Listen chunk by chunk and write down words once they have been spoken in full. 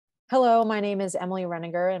Hello, my name is Emily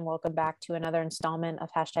Reniger, and welcome back to another installment of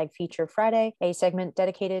Hashtag Feature Friday, a segment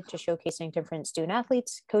dedicated to showcasing different student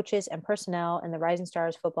athletes, coaches, and personnel in the Rising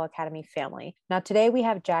Stars Football Academy family. Now, today we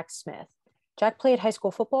have Jack Smith. Jack played high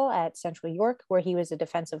school football at Central York, where he was a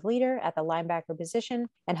defensive leader at the linebacker position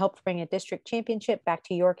and helped bring a district championship back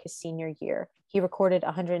to York his senior year. He recorded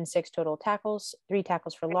 106 total tackles, 3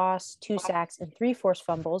 tackles for loss, 2 sacks, and 3 forced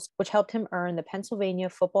fumbles, which helped him earn the Pennsylvania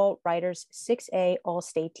Football Writers 6A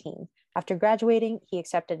All-State team. After graduating, he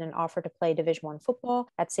accepted an offer to play Division I football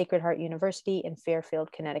at Sacred Heart University in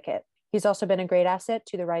Fairfield, Connecticut. He's also been a great asset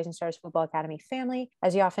to the Rising Stars Football Academy family,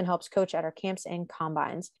 as he often helps coach at our camps and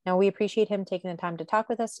combines. Now, we appreciate him taking the time to talk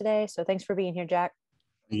with us today, so thanks for being here, Jack.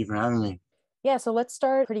 Thank you for having me. Yeah, so let's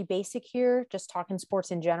start pretty basic here, just talking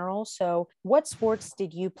sports in general. So what sports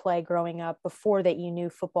did you play growing up before that you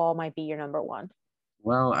knew football might be your number one?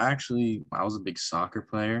 Well, actually, I was a big soccer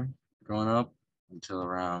player growing up until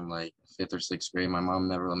around like fifth or sixth grade. My mom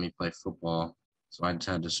never let me play football, so I just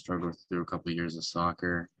had to struggle through a couple of years of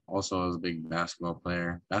soccer. Also, I was a big basketball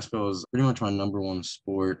player. Basketball was pretty much my number one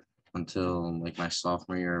sport until like my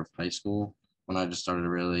sophomore year of high school when I just started to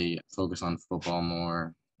really focus on football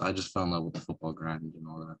more. I just fell in love with the football grind and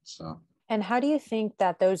all that. So And how do you think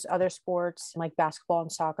that those other sports like basketball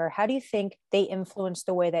and soccer, how do you think they influence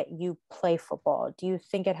the way that you play football? Do you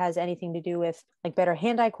think it has anything to do with like better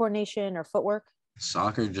hand-eye coordination or footwork?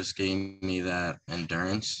 soccer just gave me that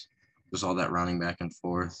endurance, just all that running back and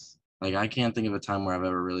forth. Like I can't think of a time where I've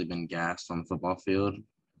ever really been gassed on the football field,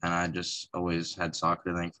 and I just always had soccer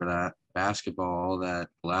to thank for that. Basketball, all that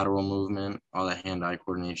lateral movement, all that hand-eye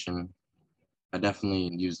coordination. I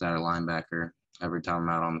definitely use that at linebacker every time I'm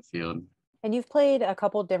out on the field. And you've played a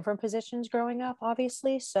couple different positions growing up,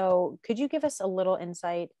 obviously. So could you give us a little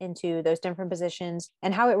insight into those different positions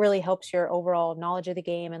and how it really helps your overall knowledge of the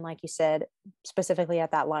game? And like you said, specifically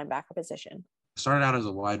at that linebacker position. I started out as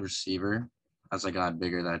a wide receiver. As I got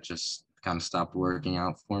bigger, that just kind of stopped working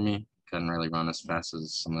out for me. Couldn't really run as fast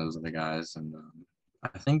as some of those other guys. And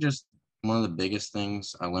I think just one of the biggest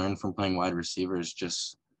things I learned from playing wide receiver is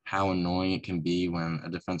just how annoying it can be when a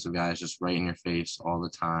defensive guy is just right in your face all the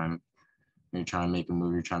time. You're trying to make a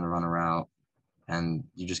move, you're trying to run a route, and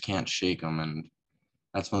you just can't shake them. And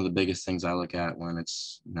that's one of the biggest things I look at when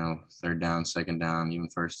it's, third down, second down, even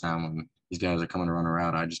first down. When these guys are coming to run a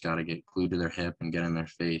route, I just got to get glued to their hip and get in their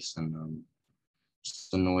face and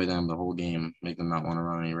just annoy them the whole game, make them not want to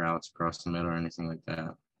run any routes across the middle or anything like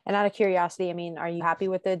that. And out of curiosity, I mean, are you happy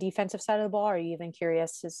with the defensive side of the ball? Are you even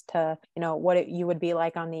curious as to, what you would be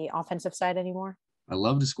like on the offensive side anymore? I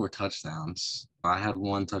love to score touchdowns. I had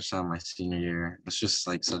one touchdown my senior year. It's just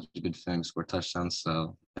like such a good feeling to score touchdowns.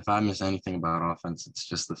 So if I miss anything about offense, it's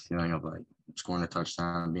just the feeling of like scoring a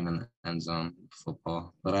touchdown and being in the end zone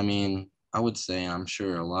football. But I mean, I would say, and I'm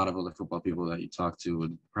sure a lot of other football people that you talk to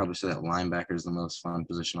would probably say that linebacker is the most fun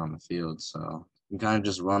position on the field. So you kind of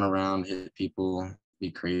just run around, hit people,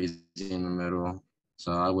 be crazy in the middle.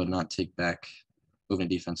 So I would not take back moving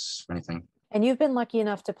defense for anything. And you've been lucky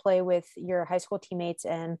enough to play with your high school teammates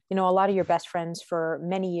and, a lot of your best friends for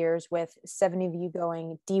many years, with 7 of you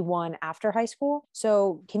going D1 after high school.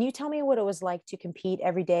 So can you tell me what it was like to compete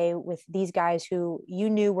every day with these guys who you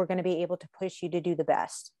knew were going to be able to push you to do the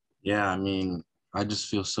best? Yeah, I mean, I just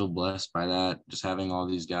feel so blessed by that. Just having all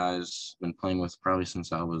these guys been playing with probably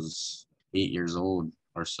since I was 8 years old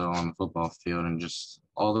or so on the football field, and just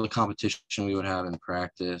all the competition we would have in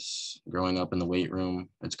practice, growing up in the weight room.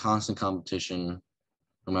 It's constant competition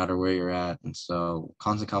no matter where you're at. And so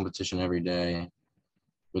constant competition every day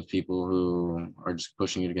with people who are just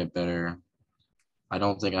pushing you to get better. I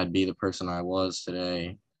don't think I'd be the person I was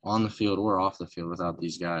today on the field or off the field without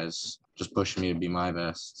these guys just pushing me to be my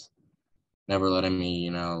best, never letting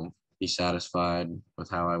me, be satisfied with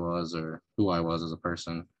how I was or who I was as a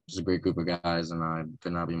person. Just a great group of guys, and I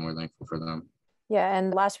could not be more thankful for them. Yeah,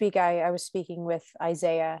 and last week I was speaking with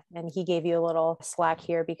Isaiah, and he gave you a little slack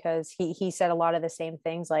here because he said a lot of the same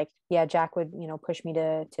things. Like, yeah, Jack would push me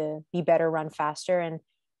to be better, run faster, and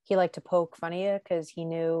he liked to poke fun at you because he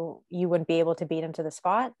knew you wouldn't be able to beat him to the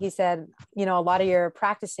spot. He said, a lot of your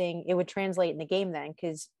practicing, it would translate in the game then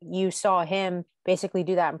because you saw him basically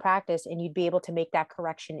do that in practice, and you'd be able to make that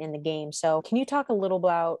correction in the game. So, can you talk a little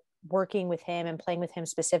about working with him and playing with him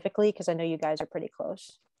specifically? Because I know you guys are pretty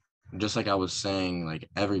close. Just like I was saying, like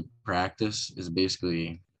every practice is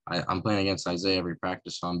basically I'm playing against Isaiah every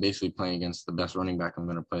practice. So I'm basically playing against the best running back I'm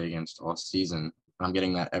going to play against all season. I'm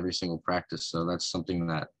getting that every single practice. So that's something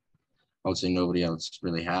that I would say nobody else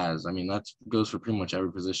really has. I mean, that goes for pretty much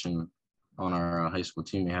every position on our high school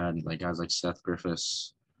team. We had like guys like Seth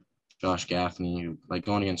Griffiths, Josh Gaffney. Like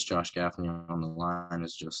going against Josh Gaffney on the line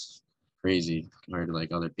is just crazy compared to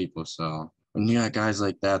like other people. So when you got guys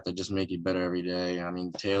like that that just make you better every day. I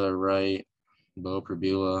mean, Taylor Wright, Bo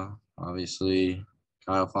Prabula, obviously,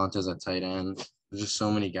 Kyle Fontes at tight end. There's just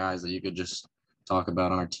so many guys that you could just talk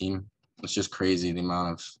about on our team. It's just crazy the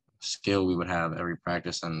amount of skill we would have every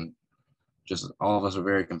practice, and just all of us are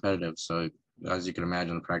very competitive. So as you can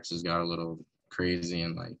imagine, the practices got a little crazy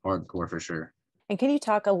and like hardcore for sure. And can you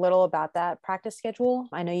talk a little about that practice schedule?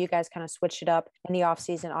 I know you guys kind of switched it up in the off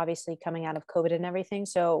season, obviously coming out of COVID and everything.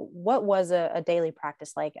 So what was a daily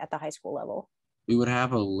practice like at the high school level? We would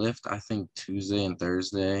have a lift, I think, Tuesday and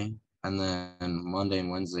Thursday, and then Monday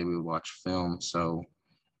and Wednesday we would watch film. So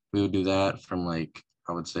we would do that from like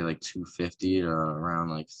I would say like 2:50 to around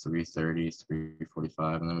like 3:30,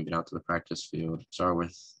 3:45, and then we get out to the practice field. Start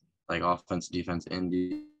with like offense, defense,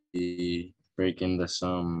 indie, break into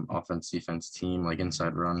some offense, defense team, like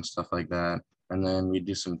inside run, stuff like that. And then we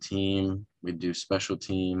do some team, we do special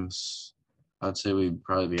teams. I'd say we'd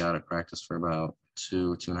probably be out of practice for about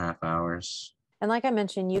 2.5 hours. And like I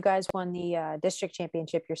mentioned, you guys won the district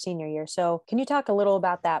championship your senior year. So can you talk a little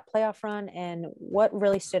about that playoff run and what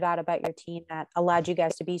really stood out about your team that allowed you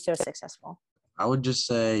guys to be so successful? I would just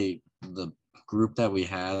say the group that we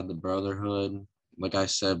had, the brotherhood, like I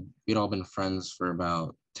said, we'd all been friends for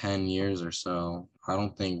about 10 years or so. I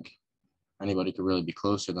don't think anybody could really be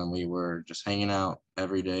closer than we were, just hanging out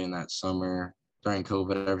every day in that summer. During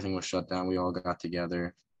COVID, everything was shut down. We all got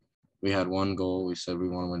together. We had one goal. We said we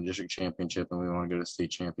want to win a district championship and we want to go to state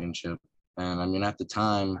championship. And I mean, at the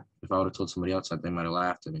time, if I would have told somebody else that, they might have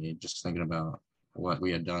laughed at me just thinking about what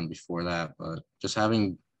we had done before that. But just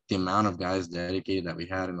having the amount of guys dedicated that we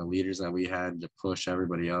had and the leaders that we had to push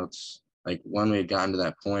everybody else, like when we had gotten to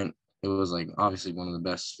that point, it was like obviously one of the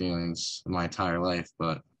best feelings of my entire life.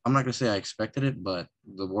 But I'm not going to say I expected it, but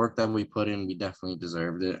the work that we put in, we definitely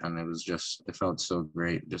deserved it. And it felt so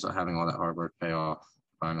great just having all that hard work pay off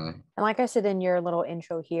finally. And like I said in your little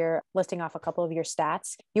intro here, listing off a couple of your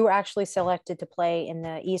stats, you were actually selected to play in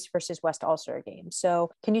the East versus West All-Star game.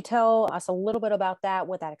 So can you tell us a little bit about that,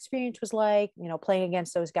 what that experience was like, playing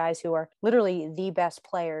against those guys who are literally the best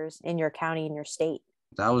players in your county and your state?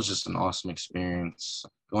 That was just an awesome experience.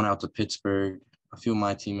 Going out to Pittsburgh, a few of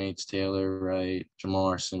my teammates, Taylor Wright,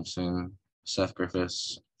 Jamar Simpson, Seth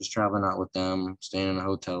Griffiths, just traveling out with them, staying in a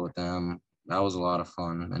hotel with them. That was a lot of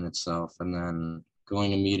fun in itself. And then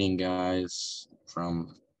going and meeting guys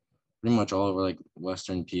from pretty much all over like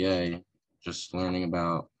Western PA, just learning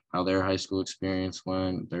about how their high school experience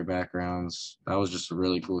went, their backgrounds. That was just a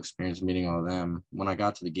really cool experience meeting all of them. When I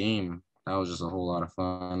got to the game, that was just a whole lot of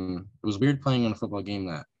fun. It was weird playing in a football game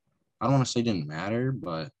that I don't want to say didn't matter,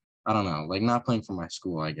 but I don't know, like not playing for my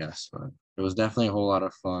school, I guess. But it was definitely a whole lot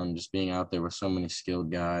of fun just being out there with so many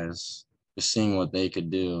skilled guys, just seeing what they could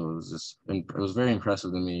do. It was very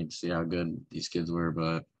impressive to me to see how good these kids were.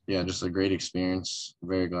 But yeah, just a great experience.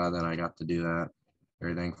 Very glad that I got to do that.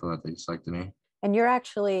 Very thankful that they selected me. And you're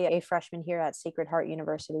actually a freshman here at Sacred Heart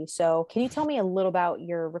University. So can you tell me a little about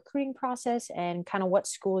your recruiting process and kind of what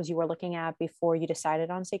schools you were looking at before you decided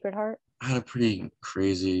on Sacred Heart? I had a pretty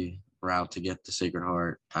crazy route to get to Sacred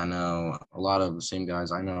Heart. I know a lot of the same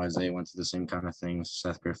guys. I know Isaiah went to the same kind of things,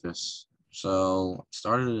 Seth Griffiths. So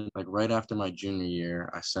started like right after my junior year,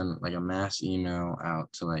 I sent like a mass email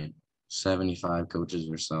out to like 75 coaches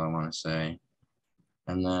or so, I want to say.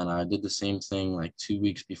 And then I did the same thing like 2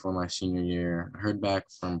 weeks before my senior year. I heard back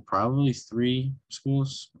from probably 3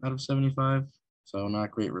 schools out of 75. So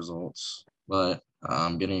not great results, but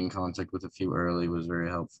getting in contact with a few early was very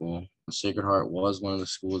helpful. Sacred Heart was one of the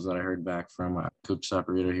schools that I heard back from. Coach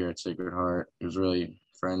Saporito here at Sacred Heart. He was really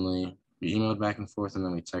friendly. We emailed back and forth and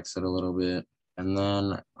then we texted a little bit. And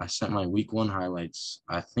then I sent my week one highlights,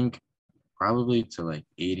 I think probably to like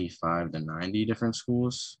 85 to 90 different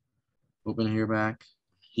schools, hoping to hear back.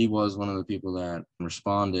 He was one of the people that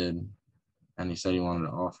responded and he said he wanted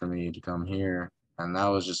to offer me to come here. And that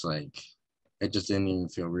was just like, it just didn't even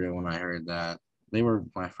feel real when I heard that. They were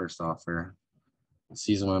my first offer. The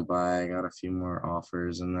season went by, I got a few more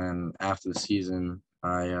offers. And then after the season,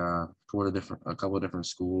 I toured a couple of different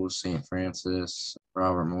schools, St. Francis,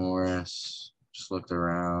 Robert Morris, just looked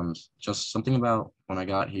around. Just something about when I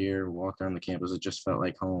got here, walked around the campus, it just felt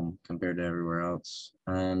like home compared to everywhere else.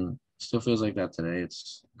 And still feels like that today.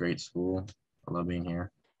 It's a great school. I love being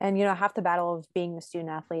here. And, half the battle of being a student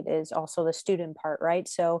athlete is also the student part, right?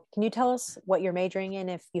 So can you tell us what you're majoring in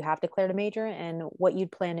if you have declared a major and what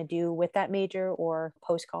you'd plan to do with that major or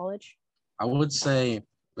post-college? I would say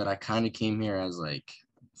that I kind of came here as like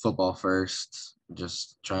football first,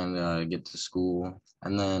 just trying to get to school.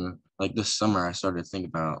 And then like this summer I started to think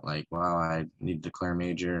about like, wow, I need to declare a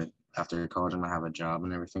major. After college, I'm gonna have a job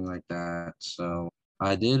and everything like that. So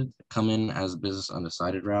I did come in as a business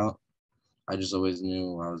undecided route. I just always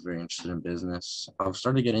knew I was very interested in business. I've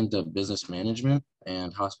started to get into business management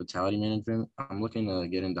and hospitality management. I'm looking to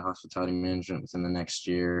get into hospitality management within the next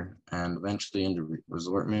year and eventually into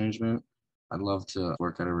resort management. I'd love to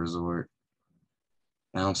work at a resort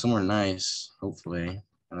now somewhere nice, hopefully,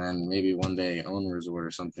 and then maybe one day own a resort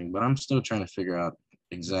or something. But I'm still trying to figure out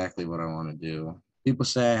exactly what I want to do. People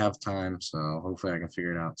say I have time, so hopefully I can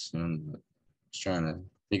figure it out soon. But just trying to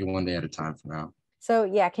take it one day at a time for now. So,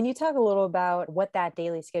 yeah, can you talk a little about what that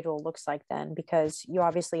daily schedule looks like then? Because you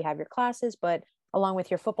obviously have your classes, but along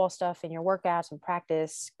with your football stuff and your workouts and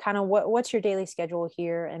practice, kind of what's your daily schedule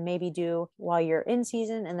here and maybe do while you're in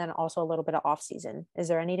season and then also a little bit of off season? Is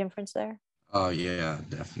there any difference there? Oh yeah,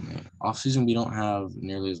 definitely. Off season we don't have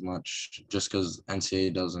nearly as much just because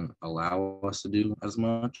NCAA doesn't allow us to do as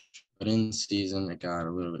much. But in season it got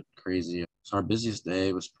a little bit crazy. So our busiest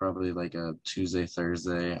day was probably like a Tuesday,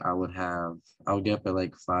 Thursday. I would get up at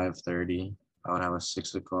like 5:30. I would have a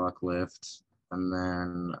 6 o'clock lift, and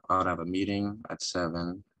then I would have a meeting at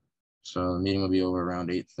 7. So the meeting would be over around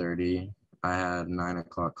 8:30. I had 9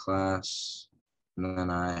 o'clock class, and then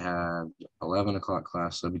I had 11 o'clock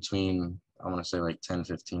class. So between I want to say like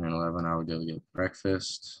 10:15 and 11, I would go get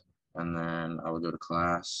breakfast, and then I would go to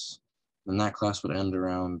class. And that class would end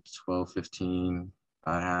around 12:15.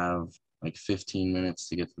 I'd have like 15 minutes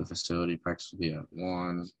to get to the facility. Practice would be at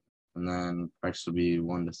 1, and then practice would be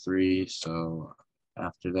 1 to 3. So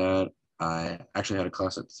after that, I actually had a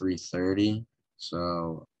class at 3:30.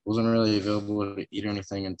 So wasn't really available to eat or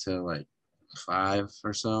anything until like 5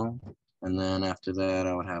 or so. And then after that,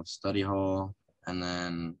 I would have study hall, and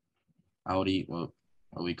then I would eat what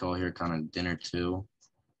we call here kind of dinner too.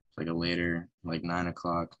 It's like a later, like 9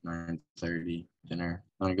 o'clock, 9:30 dinner.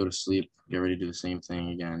 Then I go to sleep, get ready to do the same thing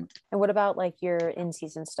again. And what about like your in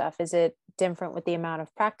season stuff? Is it different with the amount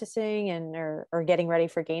of practicing and or getting ready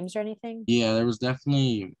for games or anything? Yeah, there was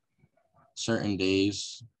definitely certain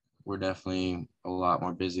days were definitely a lot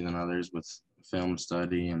more busy than others with film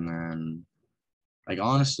study, and then like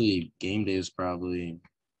honestly, game day is probably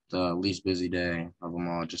the least busy day of them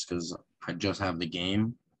all, just because I just have the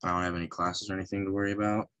game. I don't have any classes or anything to worry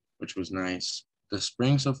about, which was nice. The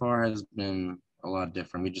spring so far has been a lot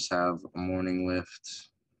different. We just have a morning lift,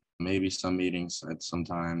 maybe some meetings at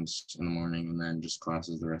sometimes in the morning, and then just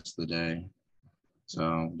classes the rest of the day.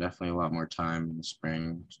 So definitely a lot more time in the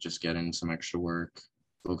spring to just get in some extra work,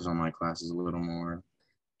 focus on my classes a little more.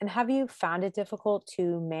 And have you found it difficult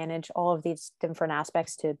to manage all of these different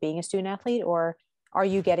aspects to being a student athlete, or are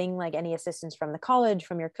you getting like any assistance from the college,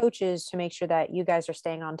 from your coaches to make sure that you guys are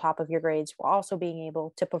staying on top of your grades while also being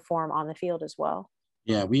able to perform on the field as well?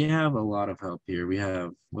 Yeah, we have a lot of help here. We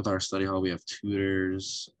have, with our study hall, we have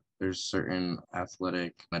tutors. There's certain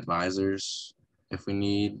athletic advisors if we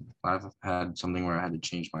need. I've had something where I had to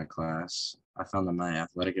change my class. I found that my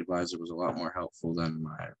athletic advisor was a lot more helpful than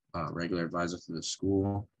my regular advisor through the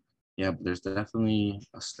school. Yeah, but there's definitely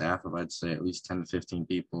a staff of, I'd say, at least 10 to 15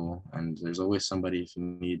 people. And there's always somebody if you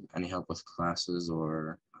need any help with classes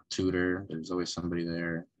or a tutor. There's always somebody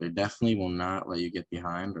there. They definitely will not let you get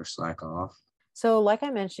behind or slack off. So, like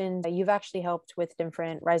I mentioned, you've actually helped with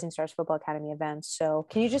different Rising Stars Football Academy events. So,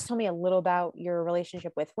 can you just tell me a little about your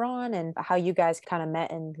relationship with Ron and how you guys kind of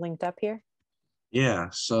met and linked up here? Yeah,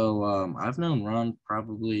 so I've known Ron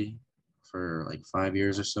probably for like 5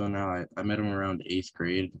 years or so now. I met him around eighth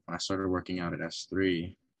grade when I started working out at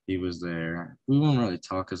S3. He was there. We wouldn't really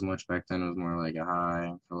talk as much back then. It was more like a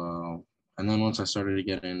hi, hello. And then once I started to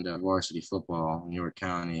get into varsity football in York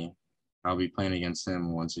County, I'll be playing against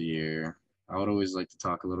him once a year. I would always like to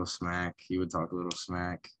talk a little smack. He would talk a little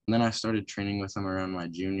smack. And then I started training with him around my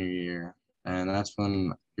junior year. And that's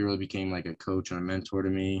when he really became like a coach and a mentor to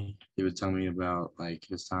me. He would tell me about like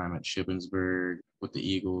his time at Shippensburg with the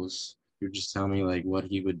Eagles. He would just tell me like what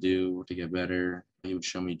he would do to get better. He would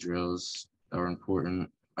show me drills that were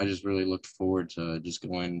important. I just really looked forward to just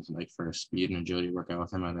going like for a speed and agility workout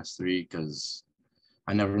with him at S3 because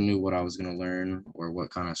I never knew what I was going to learn or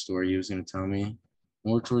what kind of story he was going to tell me.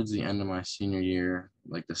 More towards the end of my senior year,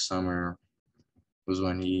 like the summer, was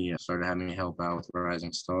when he started having me help out with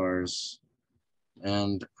Rising Stars.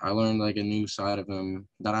 And I learned like a new side of him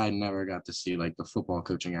that I never got to see, like the football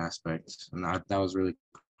coaching aspect. And that was really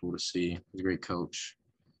cool to see. He's a great coach.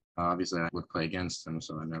 Obviously, I would play against him,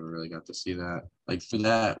 so I never really got to see that. Like through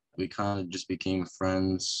that, we kind of just became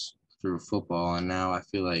friends through football. And now I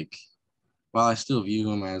feel like while I still view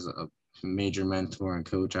him as a major mentor and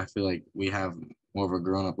coach, I feel like we have more of a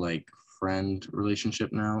grown up like friend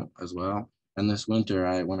relationship now as well. And this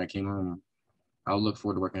winter, when I came home, I'll look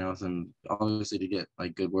forward to working out with him, obviously to get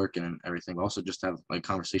like good work and everything, but also just have like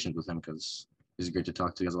conversations with him because he's great to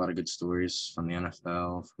talk to. He has a lot of good stories from the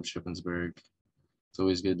NFL, from Shippensburg. It's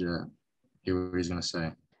always good to hear what he's going to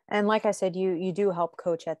say. And like I said, you do help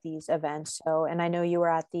coach at these events. So, and I know you were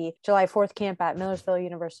at the July 4th camp at Millersville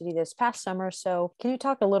University this past summer. So, can you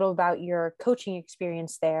talk a little about your coaching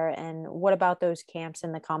experience there and what about those camps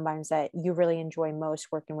and the combines that you really enjoy most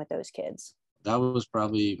working with those kids? That was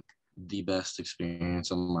probably the best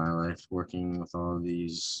experience of my life, working with all of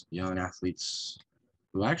these young athletes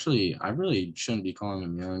who actually, I really shouldn't be calling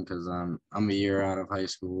them young because I'm a year out of high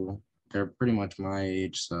school. They're pretty much my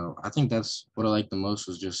age. So I think that's what I liked the most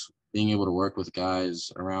was just being able to work with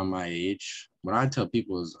guys around my age. What I tell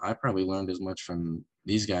people is I probably learned as much from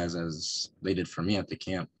these guys as they did for me at the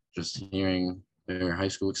camp. Just hearing their high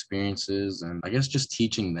school experiences and I guess just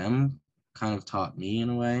teaching them kind of taught me in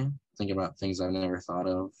a way, thinking about things I've never thought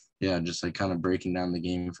of. Yeah, just like kind of breaking down the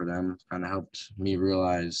game for them kind of helped me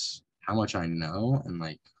realize how much I know and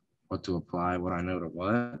like what to apply, what I know to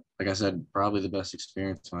what. Like I said, probably the best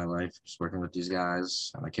experience of my life, just working with these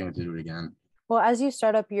guys. And I can't wait to do it again. Well, as you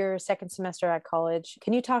start up your second semester at college,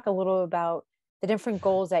 can you talk a little about the different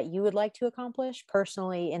goals that you would like to accomplish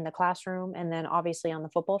personally in the classroom and then obviously on the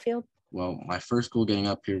football field? Well, my first goal getting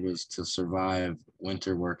up here was to survive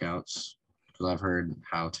winter workouts because I've heard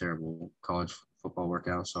how terrible college football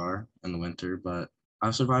workouts are in the winter, but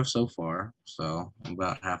I've survived so far. So I'm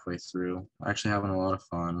about halfway through. Actually having a lot of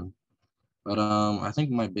fun. But I think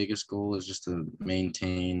my biggest goal is just to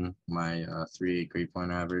maintain my 3.8 grade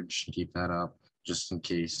point average and keep that up, just in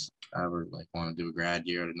case I ever like want to do a grad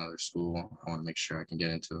year at another school. I want to make sure I can get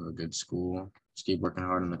into a good school. Just keep working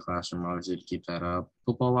hard in the classroom, obviously, to keep that up.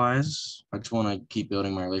 Football wise, I just want to keep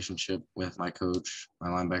building my relationship with my coach, my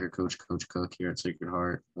linebacker coach, Coach Cook here at Sacred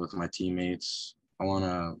Heart, with my teammates. I want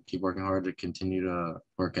to keep working hard to continue to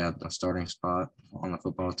work at the starting spot on the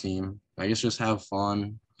football team. I guess just have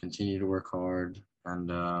fun, continue to work hard,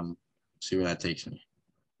 and see where that takes me.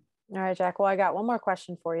 All right, Jack. Well, I got one more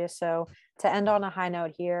question for you. So, to end on a high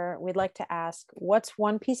note here, we'd like to ask what's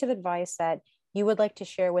one piece of advice that you would like to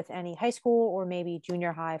share with any high school or maybe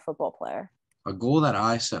junior high football player? A goal that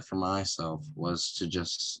I set for myself was to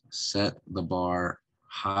just set the bar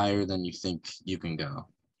higher than you think you can go.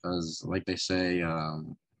 Because, like they say,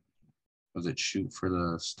 was it shoot for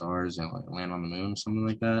the stars and like land on the moon, something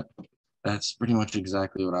like that? That's pretty much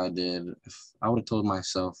exactly what I did. If I would have told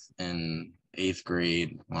myself in 8th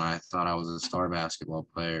grade when I thought I was a star basketball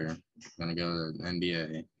player, going to go to the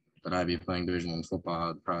NBA, that I'd be playing Division I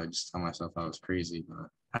football, I'd probably just tell myself I was crazy.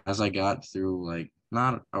 But as I got through, like,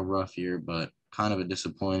 not a rough year, but kind of a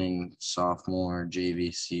disappointing sophomore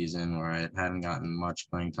JV season where I hadn't gotten much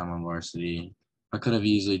playing time on varsity, I could have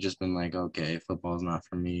easily just been like, okay, football's not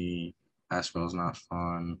for me. Basketball's not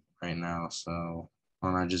fun right now. So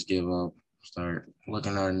why don't I just give up, start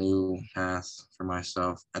looking at a new path for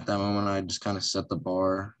myself. At that moment, I just kind of set the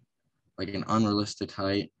bar like an unrealistic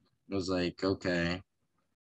height. It was like, okay,